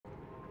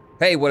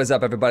Hey, what is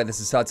up, everybody? This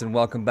is Hudson.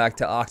 Welcome back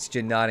to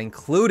Oxygen Not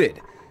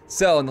Included.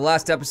 So, in the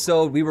last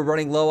episode, we were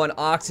running low on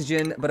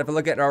oxygen, but if I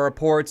look at our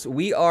reports,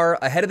 we are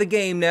ahead of the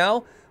game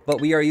now,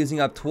 but we are using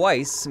up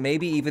twice,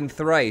 maybe even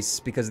thrice,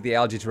 because of the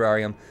algae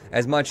terrarium,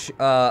 as much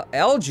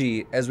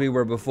algae as we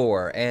were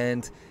before.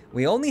 And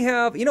we only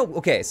have,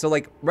 okay, so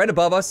like right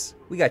above us,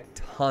 we got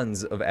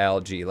tons of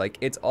algae. Like,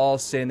 it's all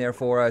sitting there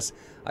for us.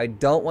 I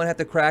don't want to have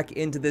to crack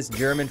into this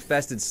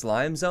germ-infested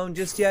slime zone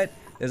just yet.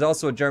 There's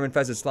also a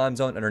germ-infested slime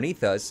zone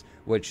underneath us,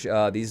 which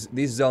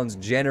these zones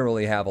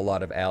generally have a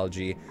lot of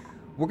algae.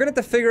 We're gonna have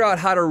to figure out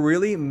how to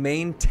really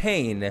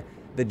maintain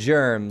the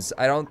germs.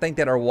 I don't think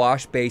that our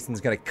wash basin's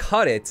gonna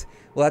cut it.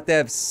 We'll have to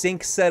have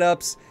sink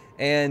setups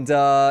and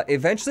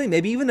eventually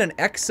maybe even an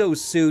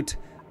exosuit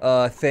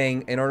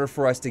thing in order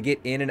for us to get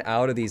in and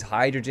out of these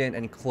hydrogen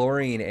and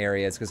chlorine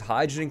areas, because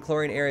hydrogen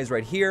chlorine areas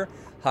right here,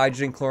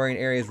 hydrogen chlorine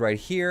areas right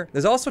here.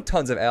 There's also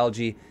tons of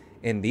algae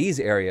in these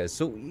areas,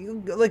 so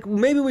like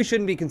maybe we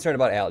shouldn't be concerned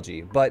about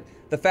algae, but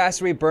the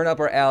faster we burn up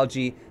our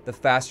algae, the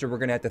faster we're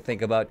gonna have to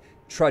think about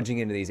trudging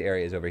into these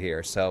areas over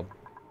here. So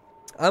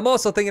I'm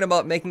also thinking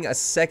about making a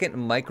second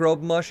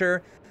microbe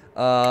musher,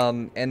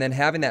 and then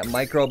having that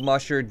microbe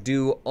musher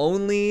do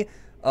only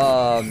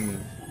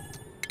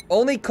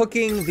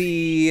cooking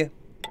the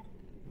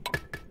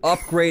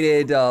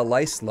upgraded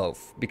lice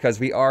loaf, because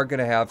we are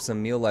gonna have some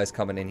meal lice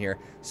coming in here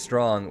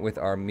strong with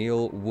our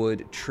meal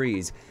wood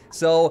trees.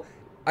 So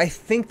I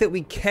think that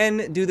we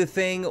can do the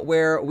thing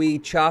where we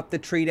chop the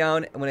tree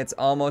down when it's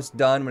almost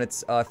done, when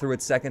it's through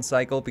its second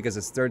cycle, because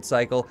its third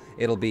cycle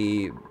it'll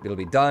be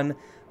done,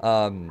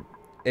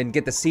 and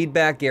get the seed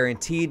back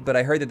guaranteed. But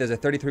I heard that there's a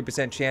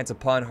 33% chance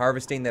upon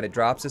harvesting that it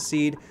drops a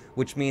seed,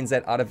 which means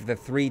that out of the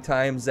 3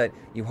 times that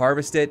you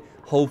harvest it,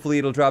 hopefully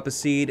it'll drop a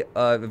seed.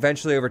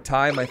 Eventually over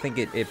time, I think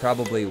it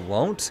probably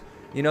won't.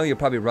 You know, you'll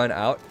probably run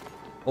out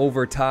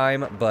over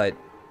time, but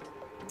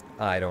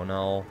I don't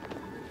know.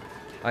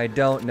 I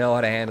don't know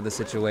how to handle the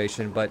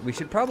situation, but we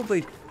should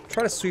probably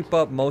try to sweep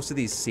up most of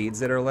these seeds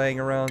that are laying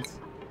around.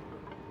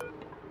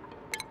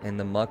 And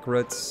the muck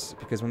roots,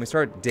 because when we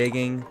start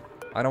digging,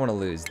 I don't want to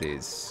lose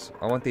these.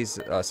 I want these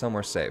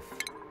somewhere safe.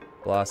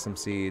 Blossom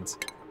seeds,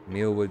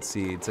 mealwood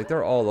seeds, like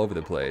they're all over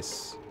the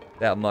place.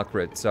 That muck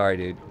root, sorry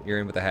dude, you're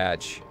in with a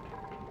hatch.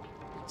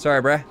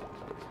 Sorry bruh,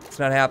 it's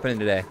not happening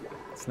today.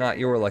 It's not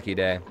your lucky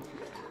day.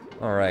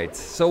 Alright,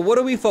 so what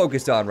are we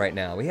focused on right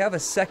now? We have a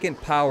second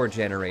power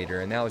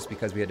generator, and that was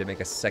because we had to make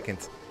a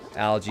second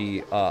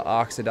algae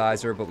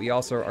oxidizer, but we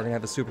also are going to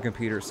have a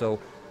supercomputer, so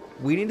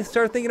we need to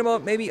start thinking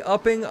about maybe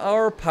upping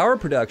our power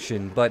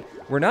production, but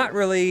we're not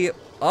really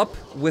up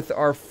with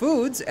our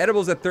foods.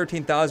 Edibles at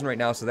 13,000 right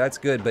now, so that's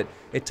good, but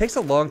it takes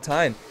a long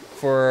time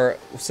for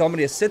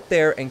somebody to sit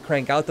there and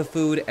crank out the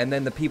food, and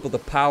then the people to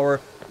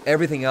power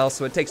everything else.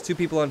 So it takes 2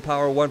 people on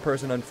power, 1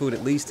 person on food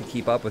at least to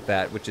keep up with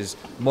that, which is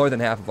more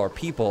than half of our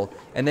people.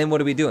 And then what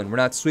are we doing? We're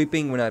not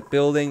sweeping, we're not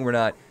building, we're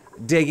not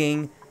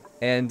digging,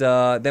 and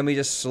then we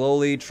just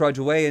slowly trudge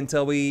away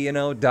until we,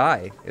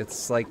 die.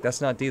 It's like,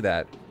 let's not do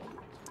that,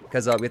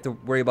 because we have to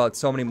worry about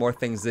so many more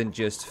things than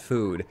just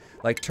food.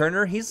 Like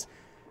Turner, he's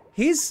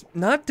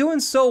not doing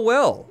so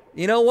well.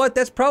 You know what?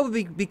 That's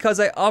probably because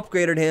I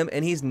upgraded him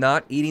and he's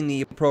not eating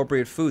the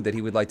appropriate food that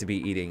he would like to be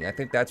eating. I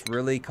think that's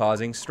really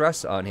causing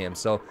stress on him.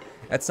 So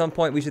at some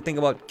point we should think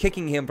about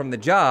kicking him from the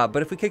job.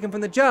 But if we kick him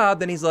from the job,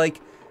 then he's like,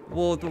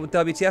 well,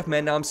 WTF,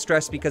 man, now I'm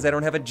stressed because I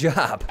don't have a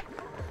job.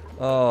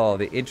 Oh,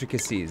 the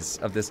intricacies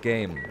of this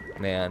game,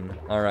 man.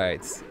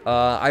 Alright.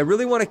 I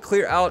really want to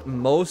clear out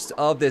most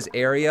of this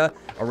area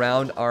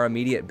around our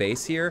immediate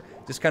base here.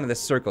 Just kind of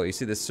this circle. You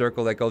see this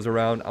circle that goes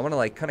around? I want to,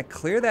 like, kind of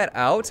clear that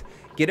out,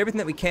 get everything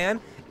that we can,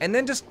 and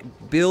then just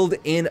build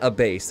in a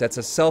base that's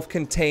a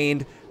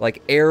self-contained,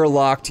 like,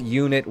 airlocked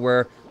unit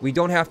where we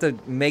don't have to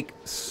make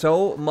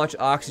so much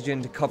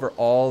oxygen to cover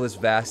all this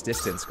vast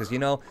distance. Because,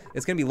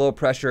 it's going to be low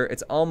pressure.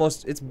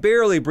 It's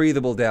barely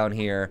breathable down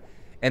here.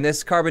 And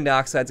this carbon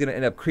dioxide is going to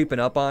end up creeping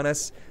up on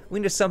us. We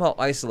need to somehow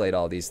isolate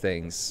all these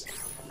things.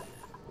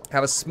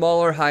 Have a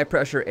smaller,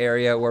 high-pressure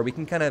area where we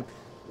can kind of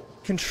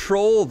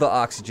control the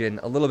oxygen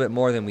a little bit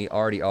more than we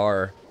already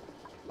are.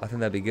 I think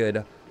that'd be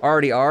good.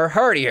 Already are,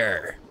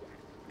 hardier!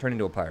 Turned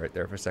into a pirate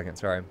there for a second,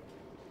 sorry.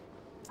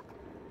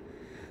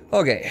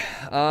 Okay,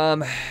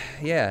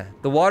 yeah.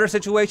 The water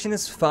situation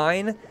is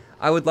fine.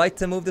 I would like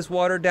to move this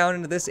water down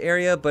into this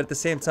area, but at the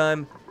same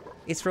time,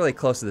 it's really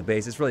close to the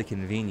base. It's really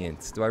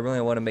convenient. Do I really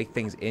want to make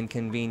things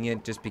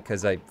inconvenient just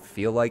because I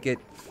feel like it?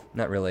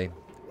 Not really.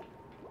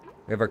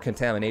 We have our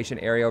contamination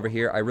area over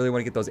here. I really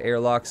want to get those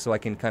airlocks so I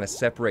can kind of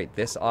separate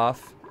this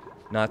off.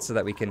 Not so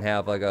that we can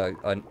have like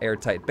an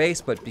airtight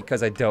base, but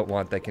because I don't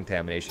want that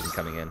contamination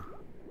coming in.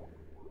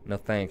 No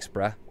thanks,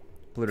 bruh.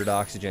 Polluted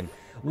oxygen.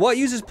 What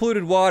uses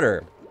polluted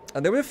water?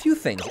 There were a few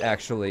things,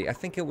 actually. I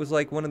think it was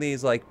like one of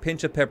these like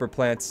pinch of pepper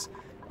plants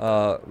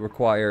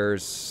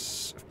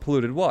requires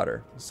polluted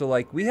water. So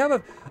like we have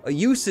a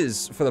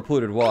uses for the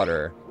polluted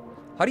water.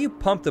 How do you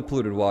pump the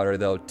polluted water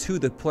though to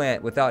the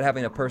plant without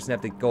having a person have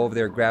to go over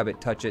there, grab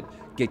it, touch it,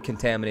 get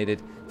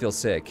contaminated, feel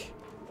sick?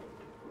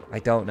 I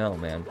don't know,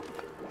 man.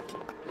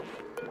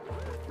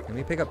 Can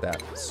we pick up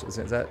that? Is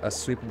that a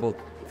sweepable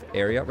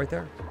area right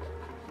there?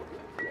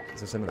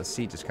 Is there some of the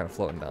seed just kind of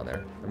floating down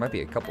there? There might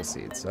be a couple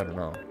seeds. I don't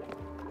know.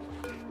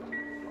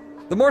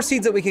 The more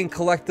seeds that we can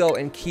collect, though,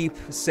 and keep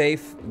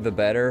safe, the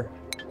better,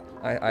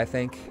 I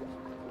think.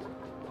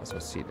 That's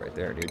a seed right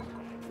there, dude.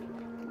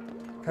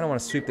 Kind of want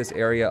to sweep this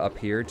area up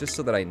here just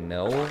so that I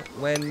know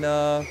when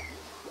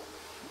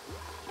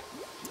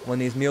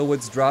these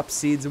mealwoods drop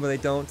seeds and when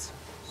they don't.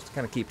 Just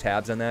kind of keep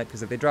tabs on that,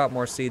 because if they drop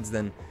more seeds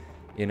than,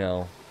 you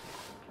know,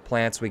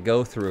 plants we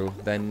go through,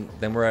 then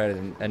we're at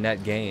a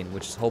net gain,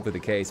 which is hopefully the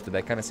case. But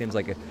that kind of seems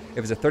like if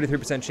it's a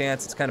 33%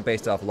 chance, it's kind of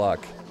based off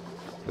luck.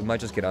 We might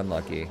just get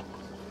unlucky.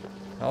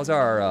 How's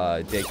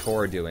our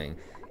decor doing?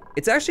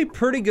 It's actually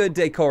pretty good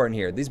decor in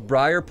here. These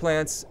briar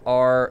plants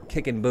are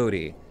kicking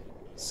booty,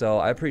 so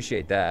I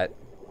appreciate that.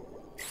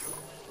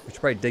 We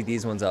should probably dig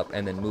these ones up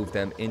and then move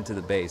them into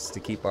the base to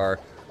keep our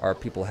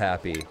people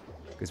happy,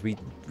 because we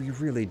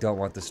really don't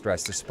want the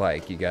stress to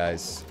spike, you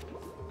guys.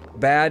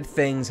 Bad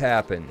things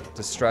happen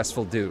to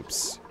stressful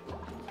dupes.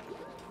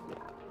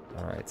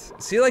 Alright.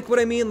 See, like, what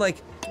I mean? Like,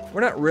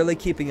 we're not really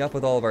keeping up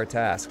with all of our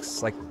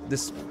tasks. Like,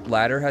 this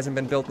ladder hasn't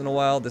been built in a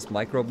while. This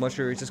microbe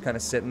musher is just kind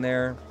of sitting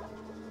there.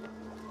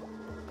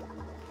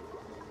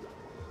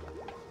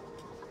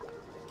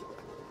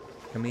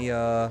 Can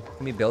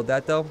we build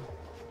that, though?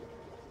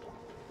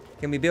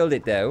 Can we build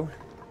it, though?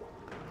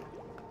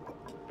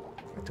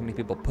 Too many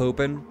people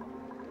pooping.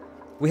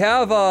 We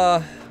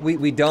have,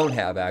 we don't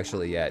have,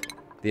 actually, yet,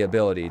 the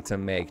ability to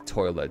make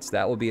toilets.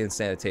 That will be in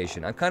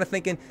sanitation. I'm kind of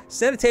thinking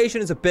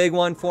sanitation is a big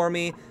one for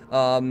me,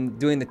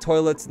 doing the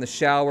toilets and the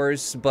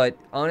showers, but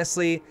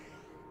honestly,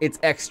 it's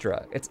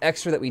extra. It's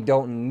extra that we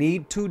don't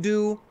need to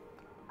do.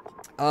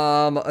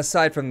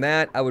 Aside from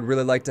that, I would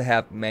really like to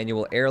have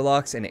manual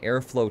airlocks and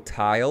airflow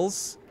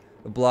tiles.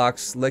 It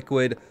blocks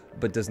liquid,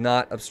 but does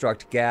not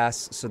obstruct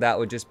gas, so that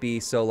would just be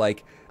so,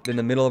 like, in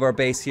the middle of our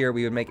base here,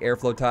 we would make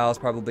airflow tiles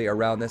probably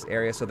around this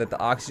area so that the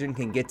oxygen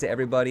can get to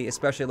everybody,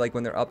 especially like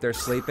when they're up there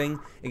sleeping.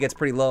 It gets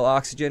pretty low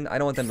oxygen. I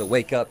don't want them to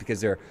wake up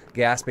because they're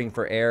gasping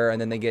for air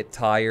and then they get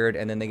tired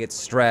and then they get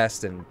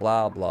stressed and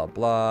blah, blah,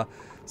 blah.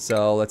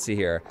 So let's see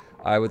here.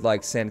 I would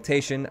like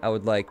sanitation. I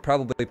would like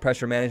probably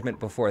pressure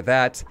management before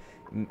that.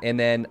 And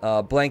then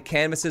blank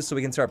canvases so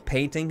we can start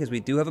painting, because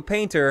we do have a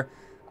painter.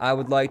 I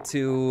would like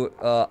to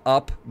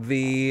up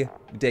the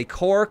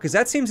decor, because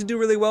that seems to do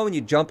really well when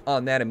you jump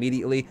on that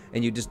immediately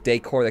and you just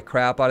decor the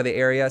crap out of the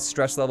area.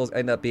 Stress levels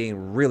end up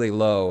being really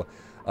low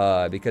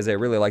because they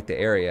really like the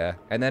area.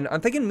 And then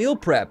I'm thinking meal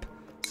prep,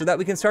 so that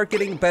we can start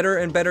getting better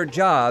and better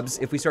jobs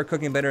if we start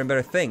cooking better and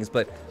better things.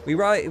 But we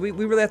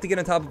really have to get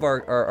on top of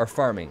our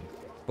farming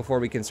before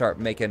we can start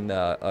making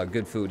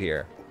good food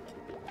here.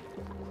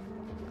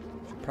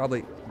 Should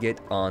probably get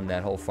on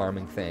that whole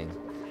farming thing.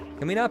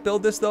 Can we not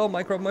build this, though,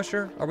 microbe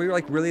musher? Are we,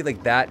 like, really,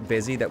 like, that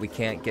busy that we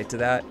can't get to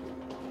that?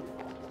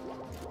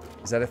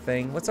 Is that a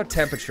thing? What's our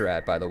temperature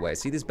at, by the way?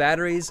 See, these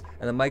batteries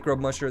and the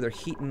microbe musher, they're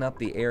heating up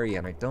the area,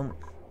 and I don't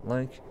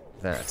like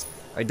that.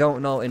 I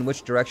don't know in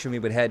which direction we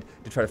would head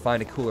to try to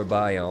find a cooler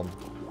biome.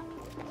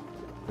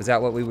 Is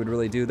that what we would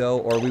really do, though?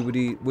 Or would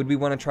we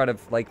want to try to,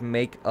 like,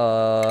 make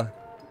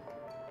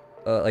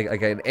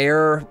like an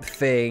air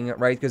thing,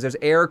 right? Because there's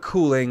air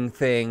cooling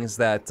things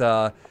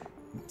that,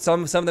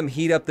 some of them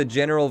heat up the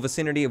general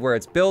vicinity of where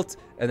it's built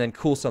and then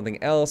cool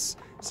something else.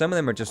 Some of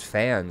them are just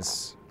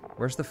fans.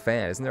 Where's the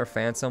fan? Isn't there a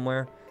fan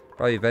somewhere?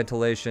 Probably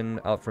ventilation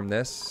out from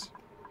this.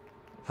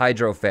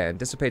 Hydro fan.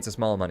 Dissipates a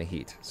small amount of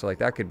heat. So, like,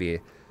 that could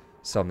be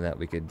something that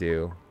we could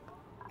do.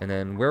 And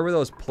then, where were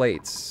those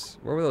plates?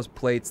 Where were those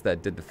plates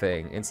that did the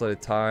thing?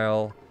 Insulated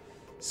tile.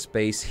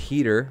 Space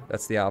heater.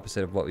 That's the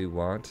opposite of what we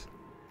want.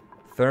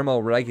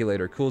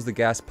 Thermoregulator. Cools the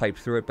gas pipe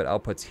through it, but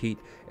outputs heat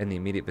in the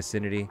immediate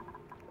vicinity.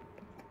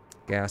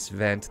 Gas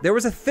vent. There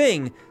was a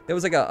thing. There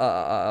was like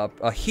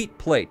a heat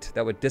plate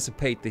that would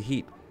dissipate the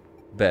heat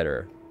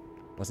better.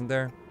 Wasn't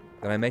there?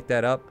 Did I make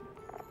that up?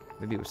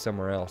 Maybe it was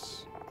somewhere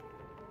else.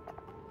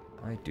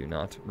 I do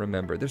not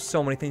remember. There's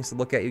so many things to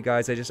look at, you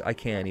guys. I just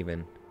don't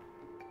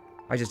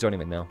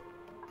even know.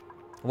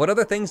 What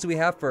other things do we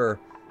have for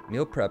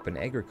meal prep and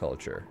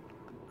agriculture?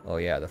 Oh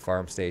yeah, the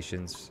farm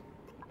stations,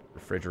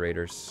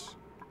 refrigerators,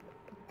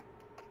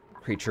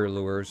 creature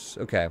lures.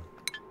 Okay.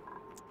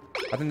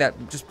 I think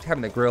that just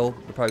having the grill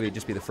would probably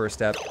just be the first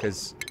step,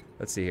 because,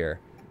 let's see here.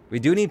 We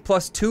do need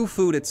 +2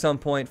 food at some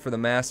point for the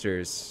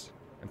masters,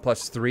 and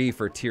 +3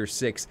 for tier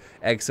 6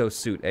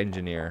 exosuit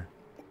engineer.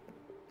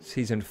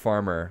 Seasoned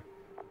farmer.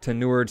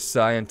 Tenured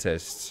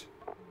scientist.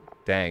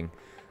 Dang.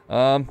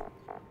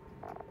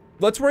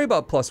 Let's worry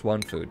about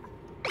 +1 food.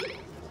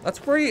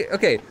 Let's worry,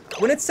 okay,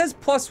 when it says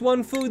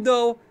 +1 food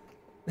though,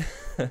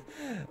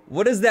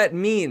 what does that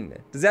mean?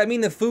 Does that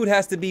mean the food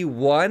has to be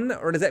 1,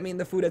 or does that mean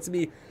the food has to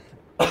be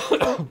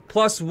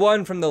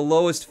 +1 from the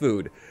lowest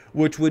food,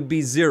 which would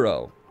be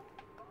 0?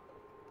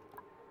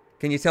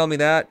 Can you tell me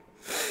that?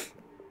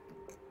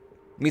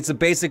 Meets the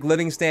basic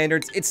living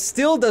standards. It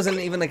still doesn't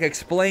even, like,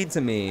 explain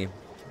to me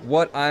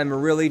what I'm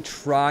really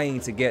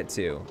trying to get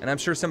to. And I'm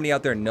sure somebody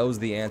out there knows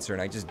the answer,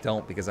 and I just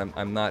don't, because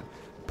I'm not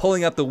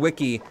pulling up the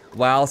wiki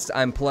whilst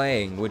I'm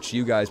playing, which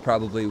you guys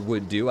probably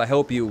would do. I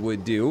hope you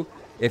would do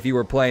if you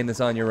were playing this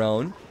on your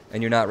own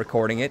and you're not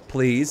recording it.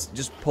 Please,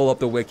 just pull up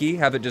the wiki.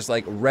 Have it just,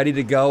 like, ready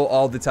to go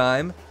all the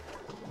time.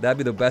 That'd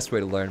be the best way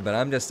to learn, but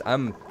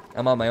I'm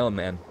on my own,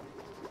 man.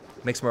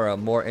 Makes for a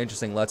more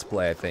interesting Let's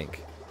Play, I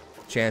think.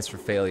 Chance for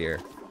failure.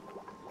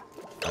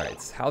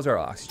 Alright, how's our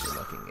oxygen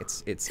looking?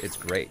 It's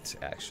great,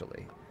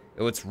 actually.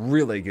 Oh, it's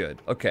really good.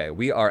 Okay,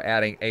 we are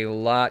adding a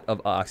lot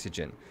of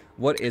oxygen.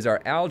 What is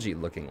our algae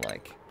looking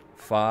like?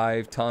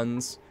 5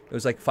 tons. It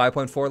was like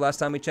 5.4 last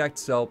time we checked,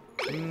 so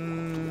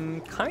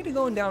kind of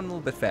going down a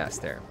little bit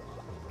fast there.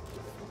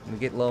 When we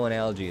get low on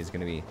algae, it's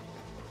gonna be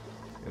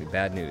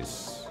bad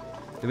news.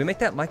 Did we make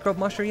that microbe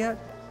musher yet?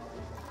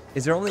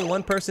 Is there only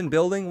one person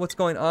building? What's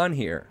going on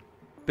here?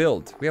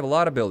 Build. We have a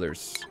lot of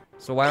builders,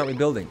 so why aren't we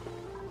building?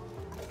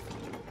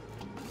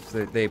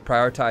 So they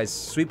prioritize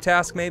sweep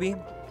task, maybe?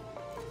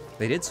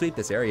 They did sweep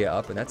this area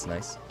up, and that's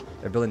nice.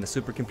 They're building the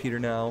supercomputer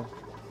now.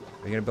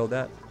 Are you gonna build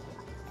that?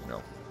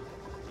 No.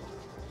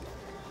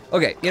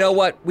 Okay, you know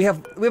what? We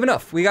have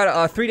enough. We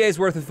got 3 days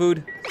worth of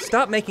food.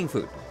 Stop making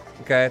food.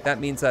 Okay, that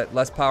means that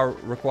less power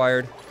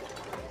required.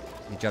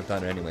 We jumped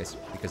on it anyways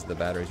because the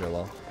batteries are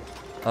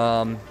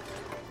low.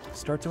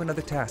 Start doing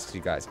other tasks,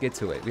 you guys. Get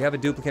to it. We have a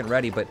duplicate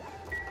ready, but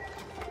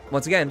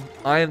once again,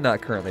 I am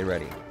not currently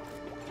ready.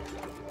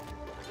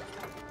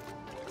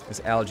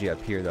 There's algae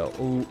up here, though.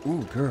 Ooh,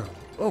 ooh, girl.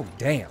 Oh,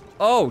 damn.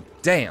 Oh,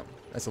 damn.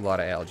 That's a lot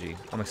of algae.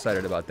 I'm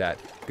excited about that.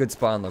 Good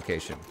spawn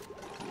location.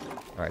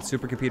 All right,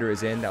 supercomputer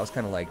is in. That was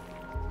kind of like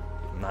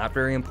not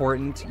very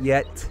important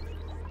yet.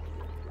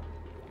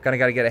 Kind of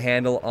got to get a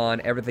handle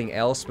on everything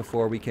else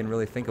before we can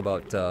really think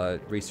about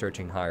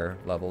researching higher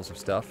levels of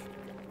stuff.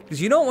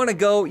 Because you don't want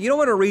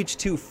to reach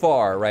too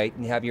far, right?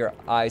 And have your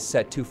eyes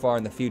set too far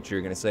in the future.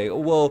 You're going to say, oh,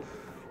 well,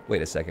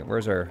 wait a second.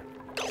 Where's our,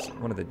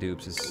 one of the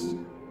dupes is,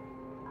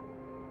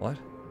 what?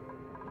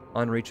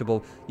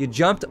 Unreachable. You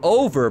jumped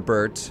over,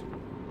 Bert.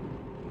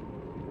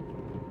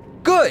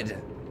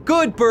 Good.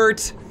 Good,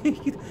 Bert.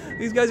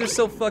 These guys are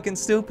so fucking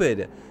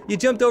stupid. You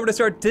jumped over to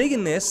start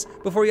digging this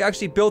before you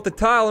actually built the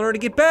tile in order to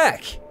get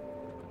back.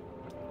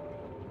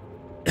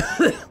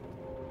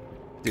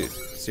 Dude,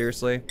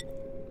 seriously?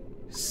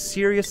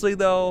 Seriously,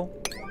 though?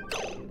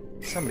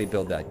 Somebody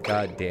build that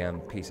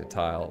goddamn piece of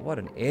tile. What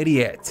an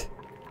idiot.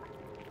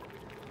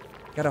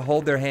 Gotta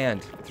hold their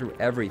hand through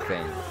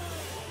everything.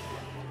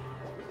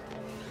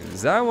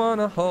 'Cause I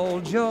wanna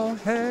hold your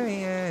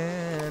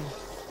hand.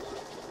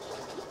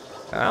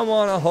 I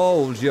wanna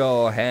hold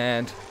your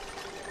hand.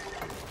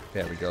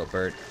 There we go,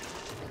 Bert.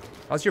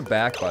 How's your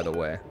back, by the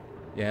way?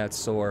 Yeah, it's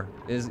sore.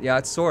 Yeah,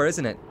 it's sore,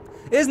 isn't it?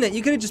 Isn't it?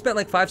 You could have just spent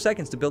like 5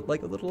 seconds to build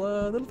like a little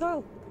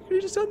tile. You could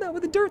have just done that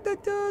with the dirt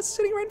that's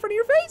sitting right in front of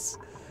your face.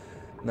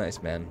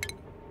 Nice, man.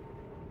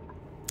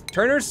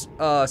 Turner's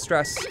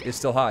stress is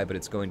still high, but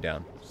it's going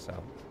down, so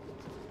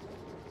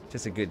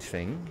just a good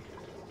thing.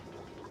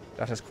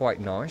 That is quite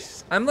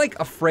nice. I'm like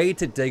afraid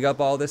to dig up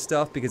all this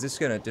stuff because it's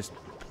gonna just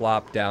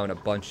plop down a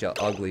bunch of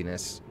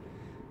ugliness,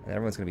 and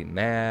everyone's gonna be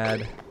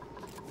mad.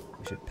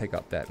 We should pick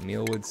up that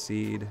mealwood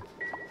seed.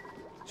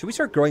 Should we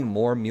start growing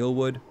more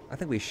mealwood? I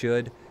think we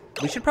should.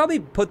 We should probably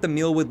put the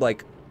mealwood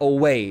like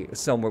away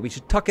somewhere. We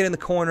should tuck it in the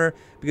corner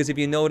because if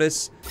you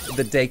notice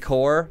the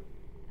decor,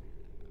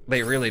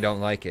 they really don't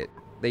like it.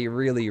 They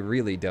really,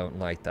 really don't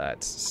like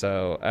that.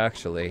 So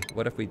actually,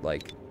 what if we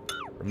like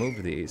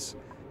remove these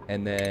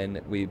and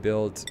then we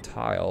build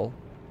tile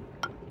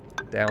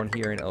down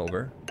here and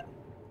over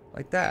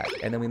like that,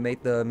 and then we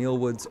make the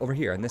mealwoods over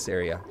here in this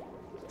area,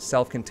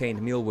 self-contained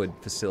mealwood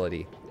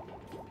facility.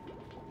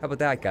 How about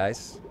that,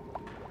 guys?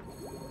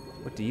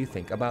 What do you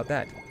think about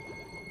that?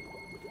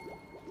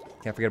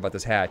 Can't forget about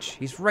this hatch.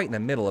 He's right in the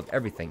middle of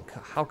everything.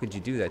 How could you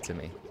do that to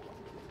me?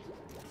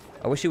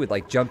 I wish he would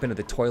like jump into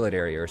the toilet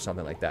area or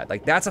something like that.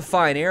 Like that's a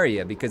fine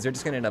area because they're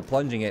just gonna end up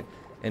plunging it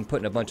and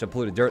putting a bunch of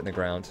polluted dirt in the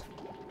ground.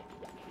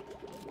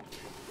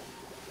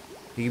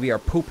 He could be our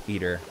poop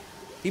eater.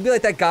 He'd be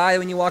like that guy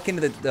when you walk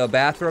into the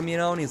bathroom, you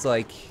know, and he's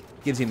like,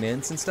 gives you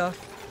mints and stuff.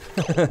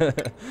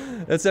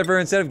 Except for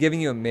instead of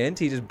giving you a mint,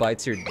 he just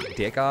bites your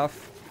dick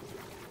off.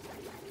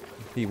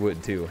 He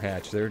would too,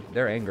 Hatch.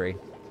 They're angry.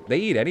 They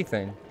eat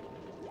anything.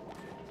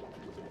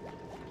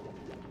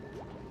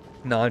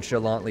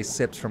 Nonchalantly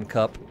sips from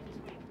cup.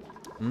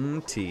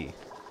 Tea.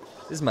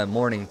 This is my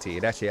morning tea.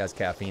 It actually has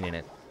caffeine in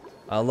it.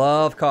 I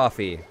love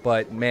coffee,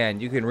 but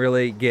man, you can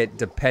really get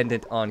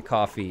dependent on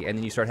coffee and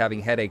then you start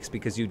having headaches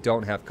because you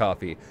don't have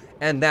coffee.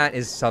 And that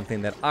is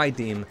something that I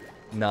deem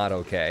not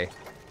okay.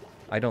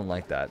 I don't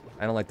like that.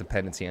 I don't like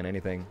dependency on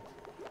anything.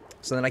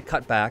 So then I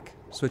cut back,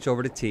 switch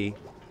over to tea,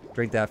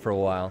 drink that for a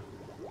while,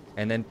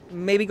 and then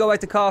maybe go back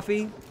to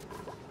coffee.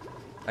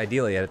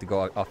 Ideally, I'd have to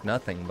go off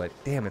nothing, but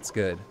damn, it's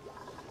good.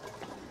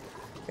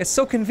 It's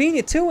so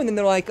convenient too, and then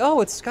they're like,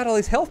 oh, it's got all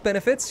these health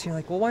benefits. You're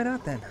like, well, why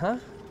not then, huh?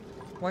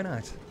 Why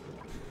not?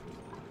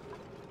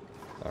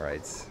 All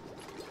right.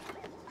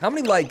 How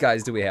many light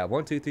guys do we have?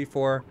 1, 2, 3,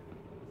 4,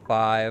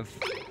 5.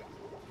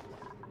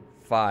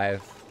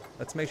 5.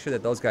 Let's make sure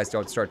that those guys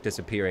don't start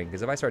disappearing,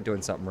 because if I start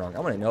doing something wrong, I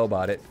want to know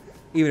about it,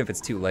 even if it's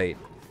too late.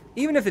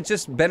 Even if it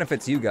just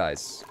benefits you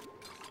guys.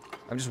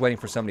 I'm just waiting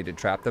for somebody to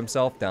trap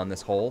themselves down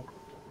this hole.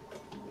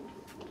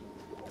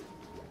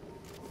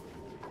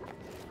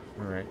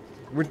 Alright.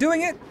 We're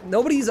doing it!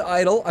 Nobody's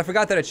idle. I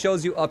forgot that it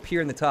shows you up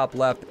here in the top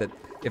left that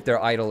if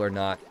they're idle or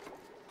not.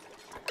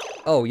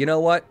 Oh, you know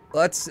what?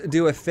 Let's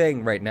do a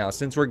thing right now.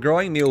 Since we're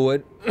growing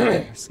mulewood,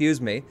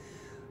 excuse me,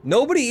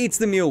 nobody eats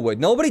the mulewood.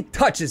 Nobody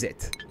touches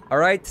it.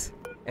 Alright?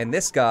 And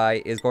this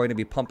guy is going to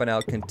be pumping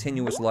out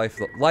continuous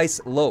lice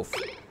loaf.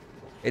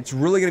 It's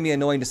really going to be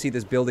annoying to see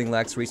this building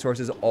lacks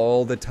resources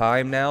all the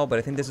time now, but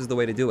I think this is the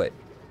way to do it.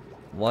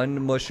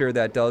 One musher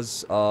that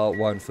does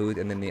one food,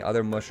 and then the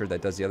other musher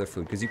that does the other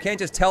food. Because you can't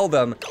just tell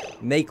them,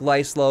 make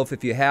lice loaf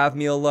if you have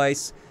meal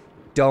lice,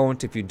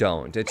 don't if you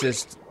don't. It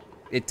just,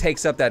 it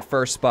takes up that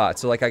first spot.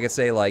 So like I could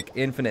say like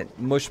infinite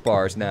mush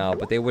bars now,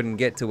 but they wouldn't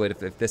get to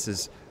it if this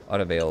is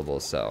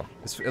unavailable, so.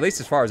 At least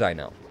as far as I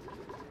know.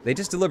 They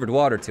just delivered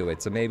water to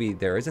it, so maybe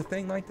there is a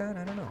thing like that?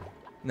 I don't know.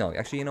 No,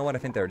 actually, you know what? I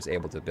think they're just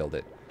able to build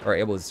it. Or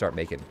able to start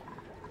making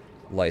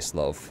lice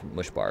loaf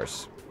mush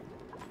bars.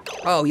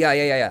 Oh,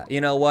 yeah.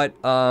 You know what?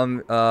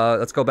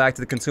 Let's go back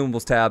to the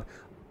consumables tab.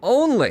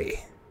 Only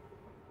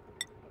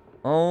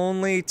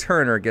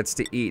Turner gets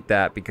to eat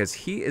that because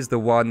he is the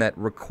one that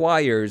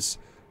requires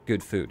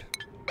good food.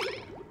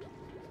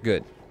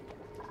 Good.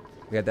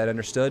 We got that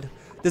understood?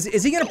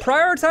 Is he gonna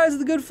prioritize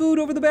the good food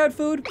over the bad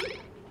food?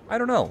 I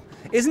don't know.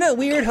 Isn't it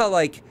weird how,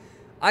 like,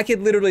 I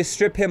could literally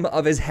strip him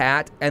of his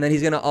hat, and then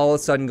he's gonna all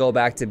of a sudden go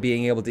back to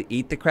being able to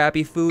eat the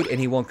crappy food, and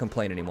he won't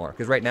complain anymore.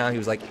 Because right now, he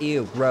was like,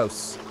 ew,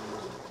 gross.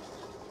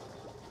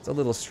 It's a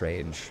little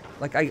strange.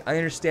 Like, I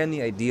understand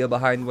the idea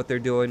behind what they're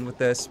doing with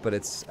this, but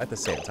it's, at the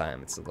same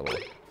time, it's a little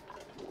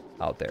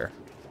out there.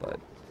 But,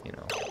 you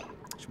know.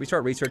 Should we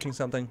start researching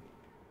something?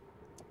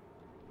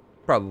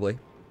 Probably.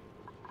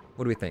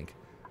 What do we think?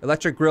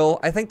 Electric grill.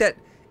 I think that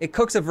it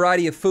cooks a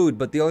variety of food,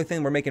 but the only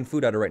thing we're making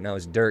food out of right now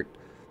is dirt.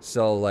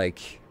 So,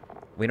 like,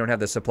 we don't have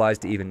the supplies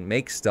to even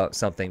make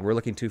something. We're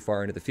looking too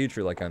far into the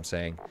future, like I'm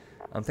saying.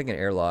 I'm thinking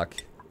airlock.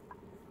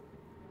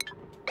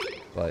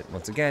 But,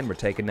 once again, we're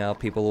taking now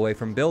people away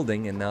from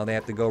building, and now they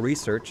have to go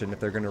research, and if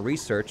they're going to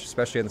research,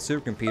 especially on the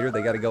supercomputer,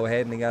 they got to go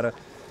ahead and they got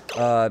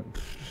to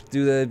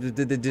do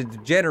the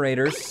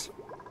generators.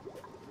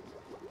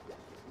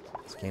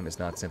 This game is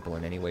not simple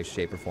in any way,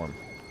 shape, or form.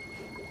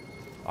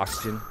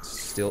 Oxygen,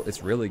 still,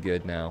 it's really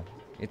good now.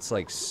 It's,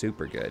 like,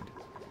 super good.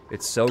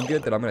 It's so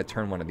good that I'm going to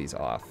turn one of these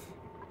off.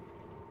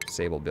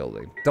 Disable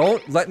building.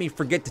 Don't let me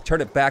forget to turn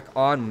it back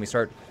on when we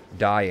start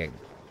dying.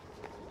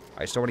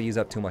 I just don't want to use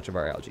up too much of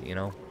our algae, you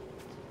know?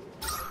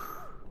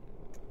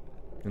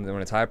 And then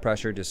when it's high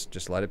pressure,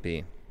 just let it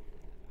be.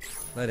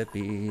 Let it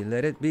be,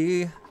 let it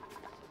be.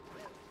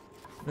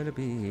 Let it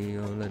be,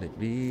 oh, let it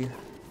be.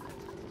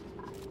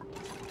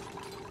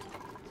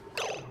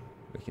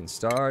 We can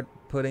start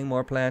putting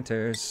more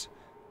planters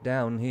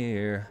down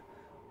here.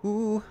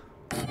 Ooh.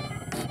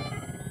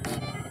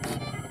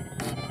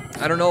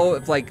 I don't know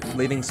if, like,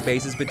 leaving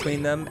spaces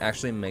between them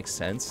actually makes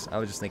sense. I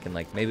was just thinking,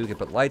 like, maybe we could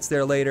put lights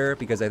there later,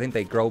 because I think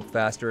they grow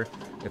faster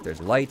if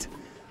there's light.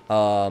 You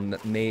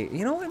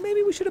know what,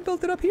 maybe we should have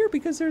built it up here,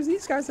 because there's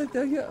these guys that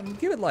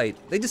give it light.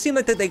 They just seem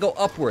like that they go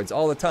upwards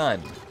all the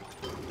time.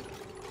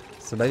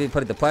 So maybe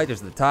putting the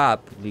planters at the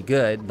top would be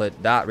good, but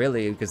not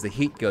really, because the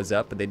heat goes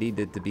up, and they need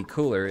it to be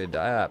cooler, and,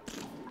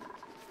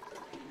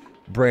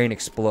 brain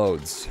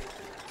explodes.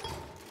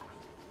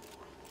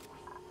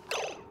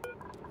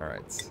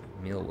 Alright.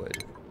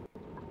 Mealwood.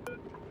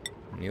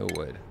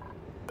 Mealwood.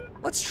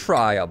 Let's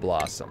try a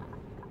blossom.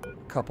 A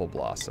couple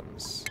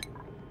blossoms.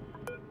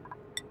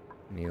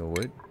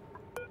 Mealwood.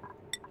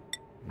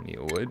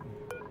 Mealwood.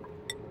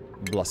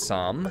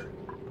 Blossom.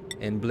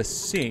 And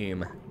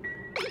blossom.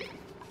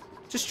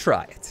 Just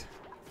try it.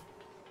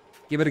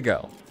 Give it a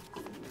go.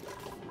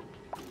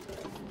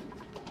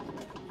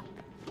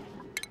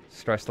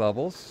 Stress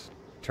levels.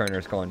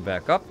 Turner's going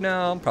back up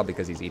now, probably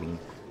because he's eating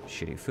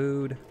shitty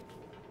food.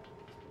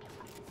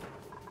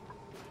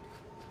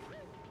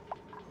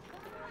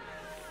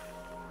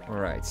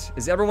 Alright.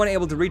 Is everyone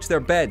able to reach their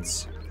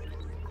beds?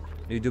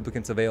 New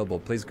duplicates available.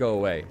 Please go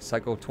away.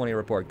 Cycle 20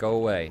 report. Go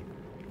away.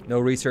 No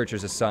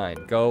researchers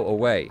assigned. Go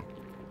away.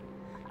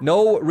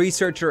 No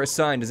researcher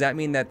assigned. Does that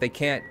mean that they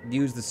can't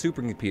use the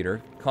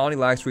supercomputer? Colony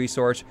lacks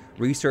resource.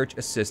 Research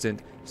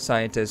assistant.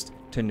 Scientist.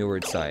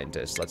 Tenured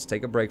scientist. Let's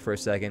take a break for a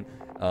second.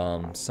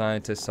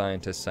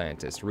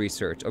 Scientist.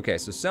 Research. Okay,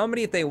 so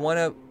somebody, if they want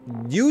to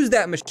use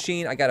that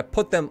machine, I got to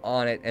put them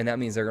on it, and that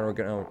means they're going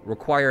to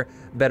require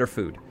better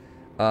food.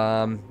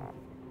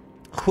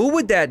 Who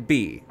would that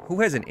be?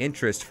 Who has an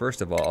interest,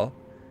 first of all,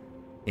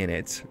 in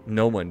it?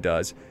 No one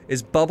does.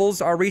 Is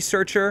Bubbles our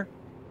researcher?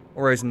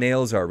 Or is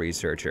Nails our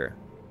researcher?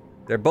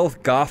 They're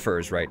both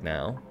golfers right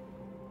now.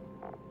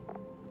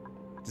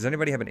 Does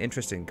anybody have an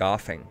interest in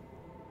golfing?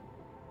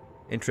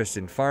 Interest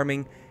in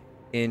farming?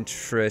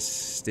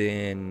 Interest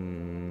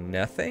in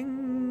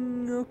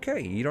nothing?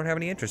 Okay, you don't have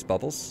any interest,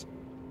 Bubbles.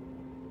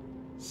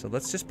 So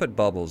let's just put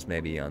Bubbles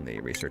maybe on the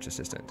research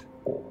assistant.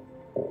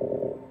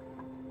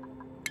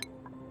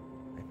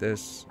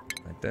 this,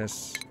 like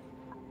this.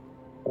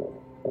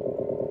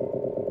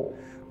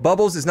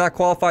 Bubbles is not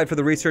qualified for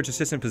the research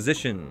assistant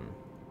position.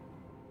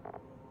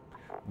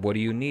 What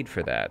do you need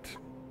for that?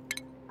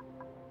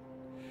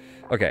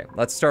 Okay,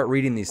 let's start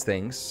reading these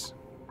things.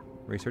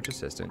 Research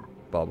assistant,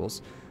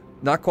 Bubbles.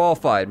 Not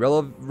qualified.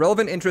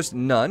 Relevant interest,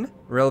 none.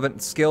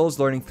 Relevant skills,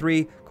 learning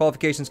 3.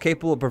 Qualifications,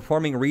 capable of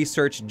performing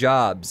research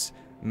jobs.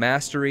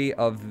 Mastery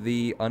of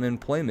the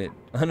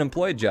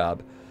unemployed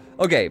job.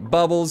 Okay,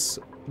 Bubbles,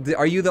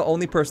 are you the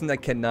only person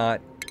that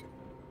cannot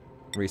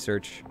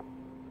research?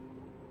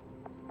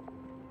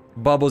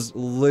 Bubbles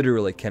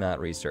literally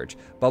cannot research.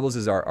 Bubbles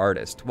is our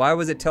artist. Why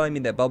was it telling me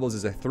that Bubbles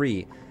is a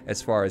 3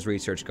 as far as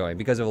research going?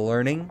 Because of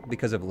learning?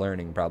 Because of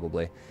learning,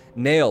 probably.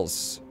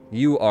 Nails,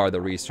 you are the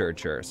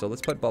researcher. So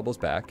let's put Bubbles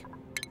back.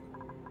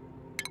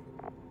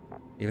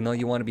 Even though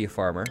you want to be a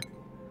farmer.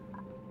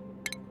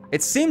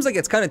 It seems like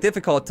it's kind of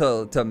difficult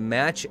to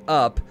match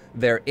up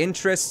their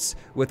interests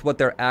with what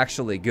they're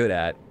actually good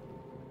at.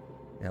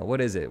 Now,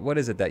 what is it? What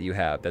is it that you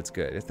have that's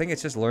good? I think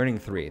it's just learning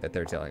 3 that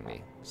they're telling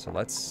me. So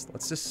let's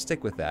just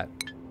stick with that.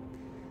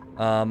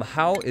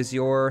 How is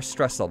your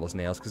stress levels,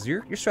 Nails? Because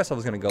your stress level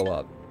is going to go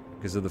up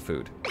because of the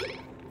food.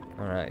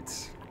 All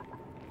right.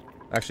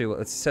 Actually,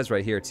 well, it says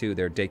right here, too,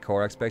 their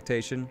decor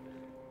expectation.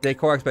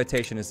 Decor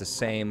expectation is the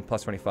same,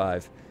 plus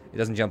 25. It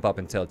doesn't jump up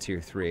until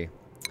tier 3.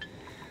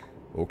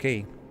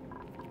 Okay.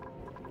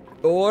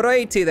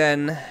 Alrighty,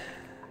 then.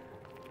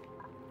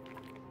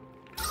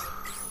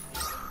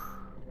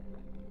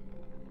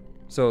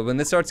 So when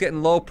this starts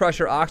getting low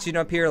pressure oxygen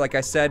up here, like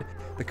I said,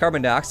 the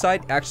carbon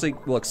dioxide actually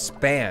will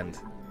expand.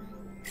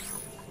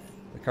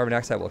 The carbon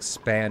dioxide will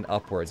expand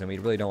upwards, and we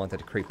really don't want that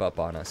to creep up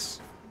on us.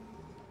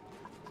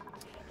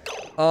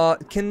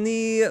 Can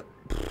the...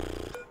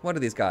 What are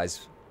these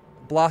guys?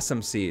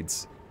 Blossom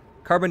seeds.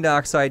 Carbon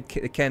dioxide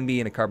can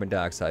be in a carbon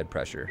dioxide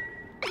pressure.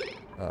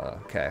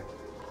 Okay.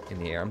 In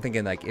the air. I'm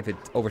thinking, like, if it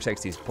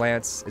overtakes these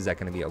plants, is that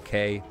going to be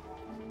okay?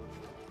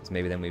 So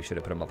maybe then we should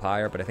have put them up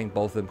higher, but I think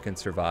both of them can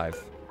survive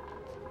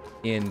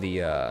in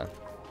the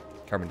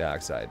carbon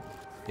dioxide.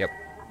 Yep.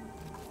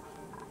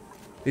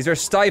 These are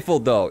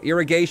stifled, though.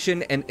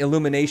 Irrigation and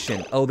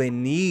illumination. Oh, they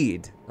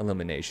need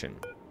illumination.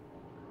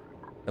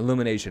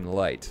 Illumination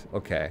light.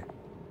 Okay.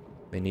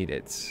 They need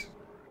it.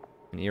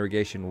 And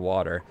irrigation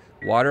water.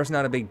 Water's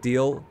not a big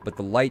deal, but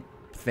the light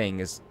thing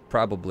is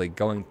probably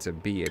going to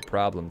be a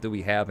problem. Do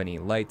we have any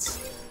lights?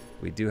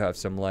 We do have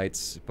some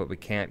lights, but we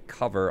can't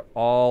cover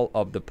all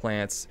of the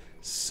plants.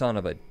 Son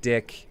of a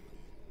dick.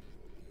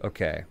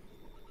 Okay.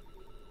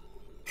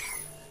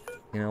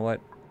 You know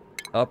what?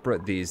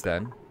 Uproot these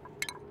then.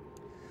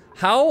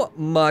 How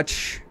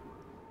much...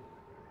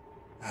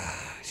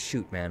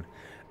 Shoot, man.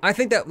 I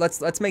think that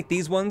let's make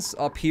these ones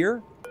up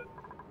here.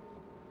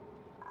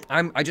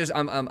 I'm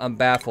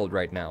baffled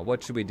right now.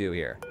 What should we do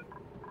here?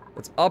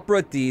 Let's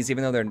uproot these,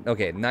 even though they're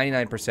okay.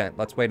 99%.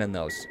 Let's wait on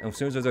those. And as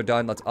soon as those are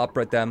done, let's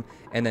uproot them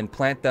and then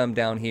plant them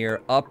down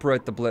here.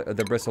 Uproot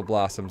the bristle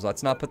blossoms.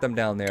 Let's not put them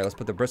down there. Let's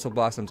put the bristle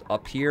blossoms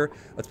up here.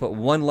 Let's put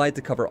one light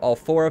to cover all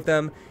 4 of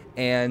them,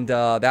 and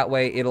that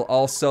way it'll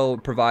also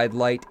provide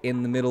light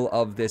in the middle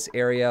of this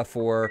area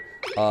for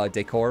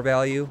decor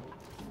value.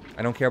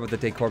 I don't care about the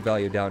decor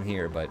value down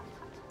here, but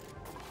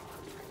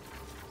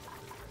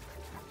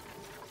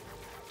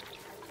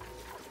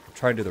I'm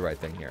trying to do the right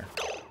thing here.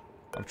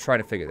 I'm trying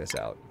to figure this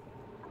out.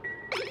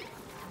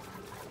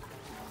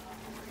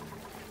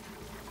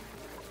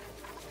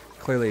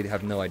 Clearly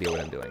have no idea what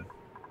I'm doing.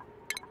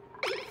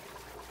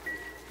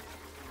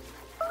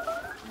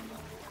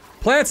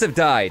 Plants have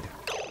died!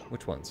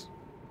 Which ones?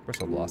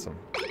 Bristle blossom.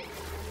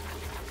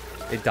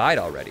 It died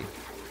already.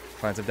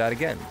 Plants have died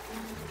again.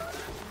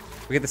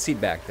 We get the seed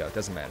back though, it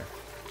doesn't matter.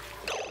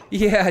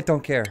 Yeah, I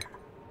don't care.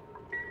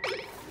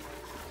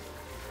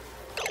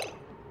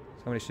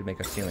 Somebody should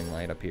make a ceiling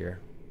light up here.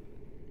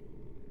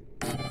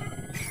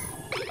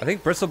 I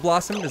think Bristle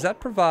Blossom, does that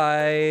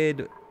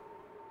provide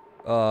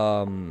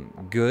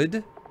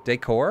good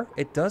decor?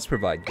 It does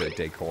provide good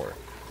decor.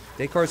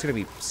 Decor is going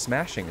to be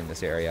smashing in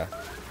this area.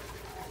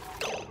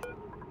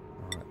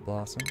 Alright,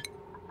 Blossom.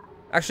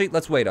 Actually,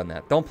 let's wait on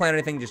that. Don't plant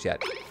anything just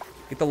yet.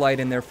 Get the light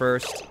in there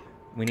first.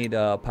 We need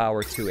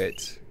power to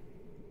it.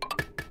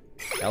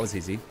 That was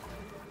easy.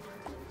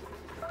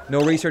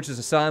 No research is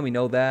assigned, we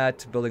know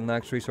that. Building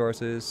lacks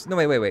resources. No,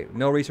 wait.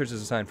 No research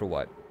is assigned for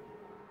what?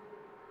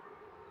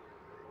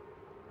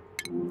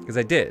 Because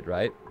I did,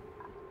 right?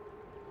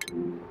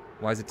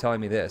 Why is it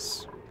telling me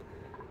this?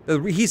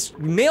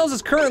 Nails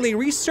is currently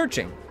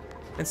researching.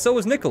 And so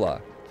is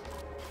Nicola.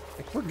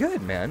 Like, we're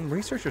good, man.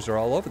 Researchers are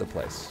all over the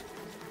place.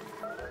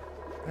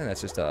 And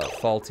that's just a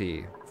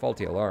faulty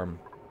alarm.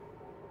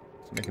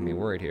 It's making me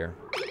worried here.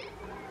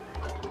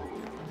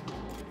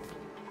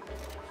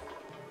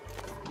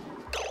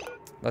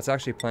 Let's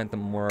actually plant the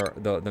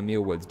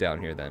mealwoods down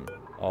here then.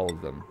 All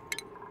of them.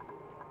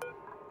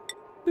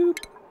 Boop.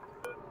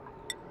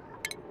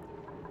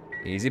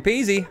 Easy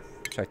peasy.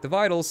 Check the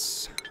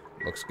vitals.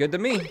 Looks good to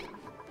me.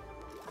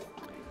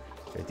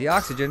 Check the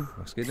oxygen.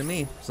 Looks good to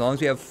me. As long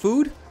as we have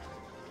food,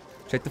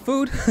 Check the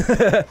food.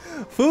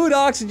 Food,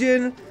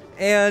 oxygen,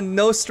 and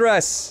no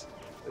stress.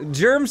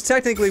 Germs,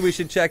 technically, we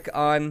should check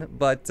on,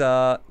 but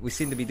we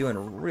seem to be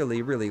doing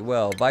really, really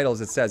well.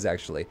 Vitals, it says,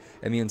 actually.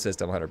 Immune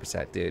system,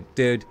 100%.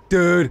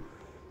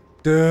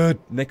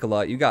 Dude.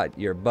 Nicola, you got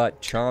your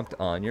butt chomped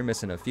on. You're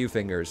missing a few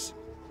fingers.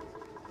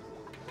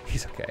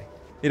 He's okay.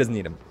 He doesn't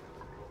need them.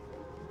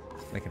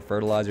 Making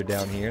fertilizer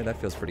down here. That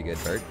feels pretty good,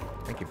 Bert.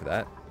 Thank you for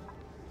that.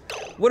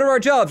 What are our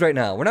jobs right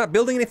now? We're not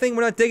building anything.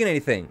 We're not digging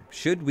anything.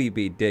 Should we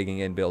be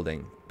digging and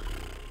building?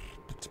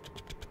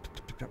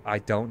 I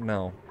don't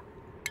know.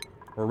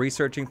 We're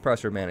researching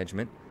pressure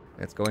management.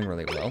 It's going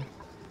really well.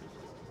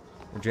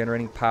 We're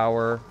generating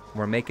power.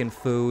 We're making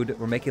food.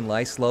 We're making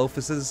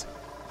lysophises.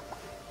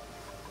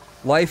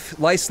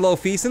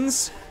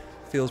 Lysophisins.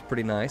 Feels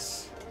pretty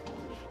nice.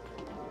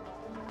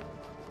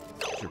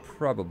 Should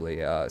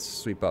probably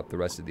sweep up the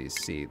rest of these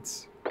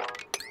seeds.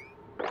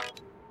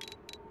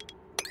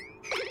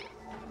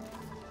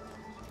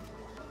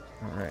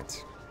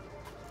 Alright.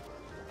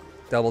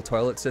 Double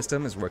toilet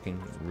system is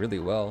working really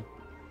well.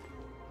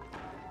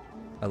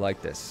 I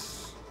like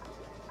this.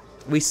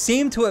 We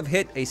seem to have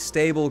hit a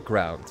stable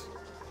ground.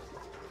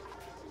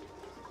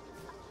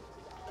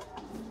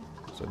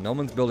 So no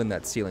one's building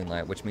that ceiling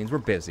light, which means we're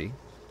busy.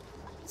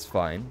 It's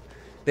fine.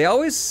 They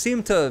always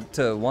seem to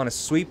want to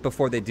sweep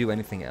before they do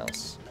anything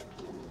else.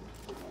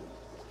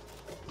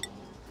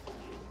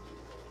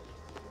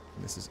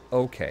 This is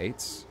okay.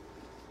 It's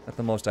not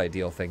the most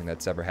ideal thing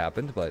that's ever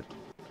happened, but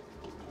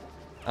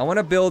I want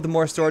to build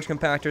more storage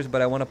compactors,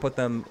 but I want to put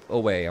them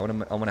away. I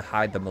want to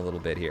hide them a little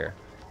bit here.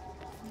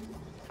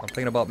 I'm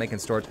thinking about making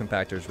storage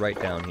compactors right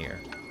down here.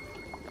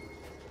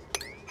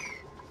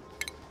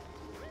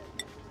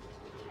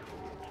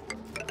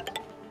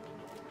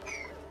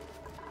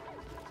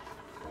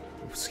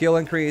 Skill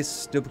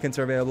increase, duplicates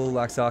are available,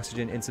 lacks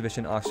oxygen,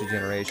 insufficient oxygen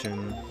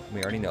generation.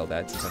 We already know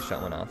that since I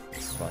shut one off.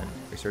 It's fine.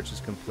 Research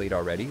is complete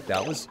already.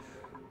 That was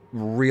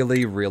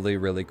really, really,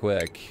 really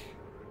quick.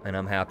 And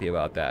I'm happy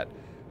about that.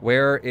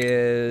 Where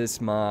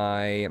is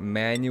my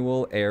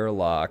manual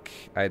airlock?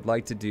 I'd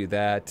like to do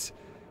that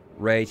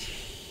right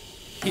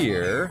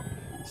here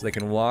so they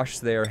can wash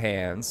their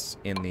hands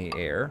in the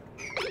air.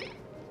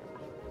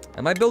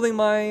 Am I building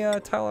my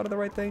tile out of the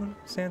right thing?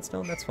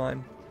 Sandstone, that's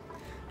fine.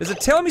 Does it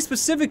tell me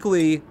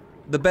specifically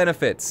the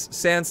benefits?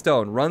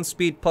 Sandstone, run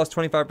speed plus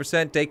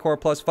 25%, decor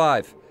plus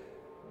 5.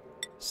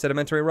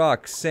 Sedimentary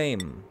rock,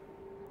 same.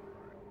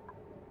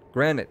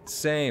 Granite,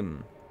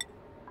 same.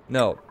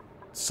 No.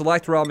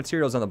 Select raw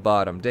materials on the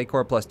bottom,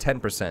 decor plus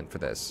 10% for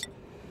this.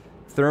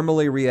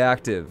 Thermally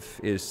reactive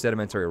is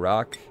sedimentary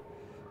rock.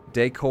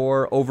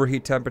 Decor,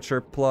 overheat temperature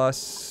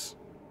plus.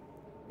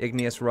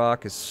 Igneous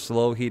rock is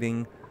slow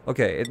heating.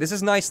 Okay, this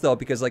is nice though,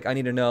 because like I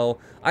need to know,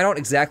 I don't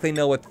exactly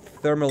know what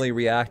thermally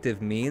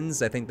reactive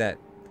means. I think that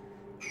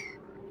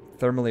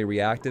thermally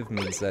reactive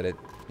means that it,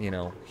 you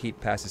know, heat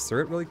passes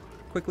through it really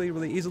quickly,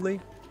 really easily.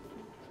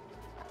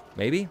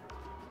 Maybe?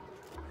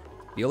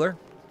 Healer?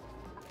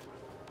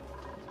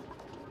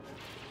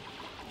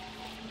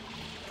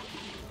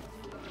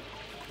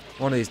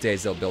 One of these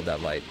days they'll build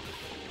that light.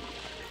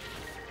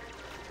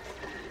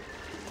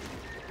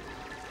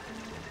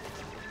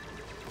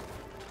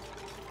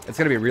 It's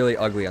gonna be really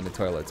ugly on the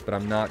toilets, but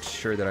I'm not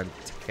sure that I'm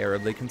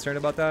terribly concerned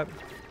about that.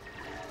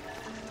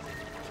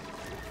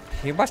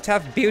 You must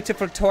have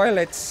beautiful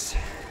toilets.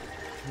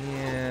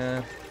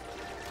 Yeah.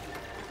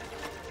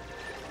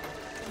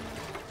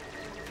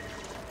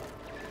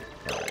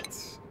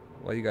 Alright.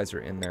 While you guys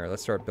are in there,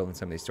 let's start building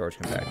some of these storage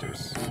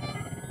compactors.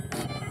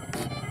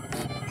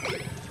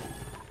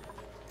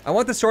 I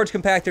want the storage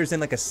compactors in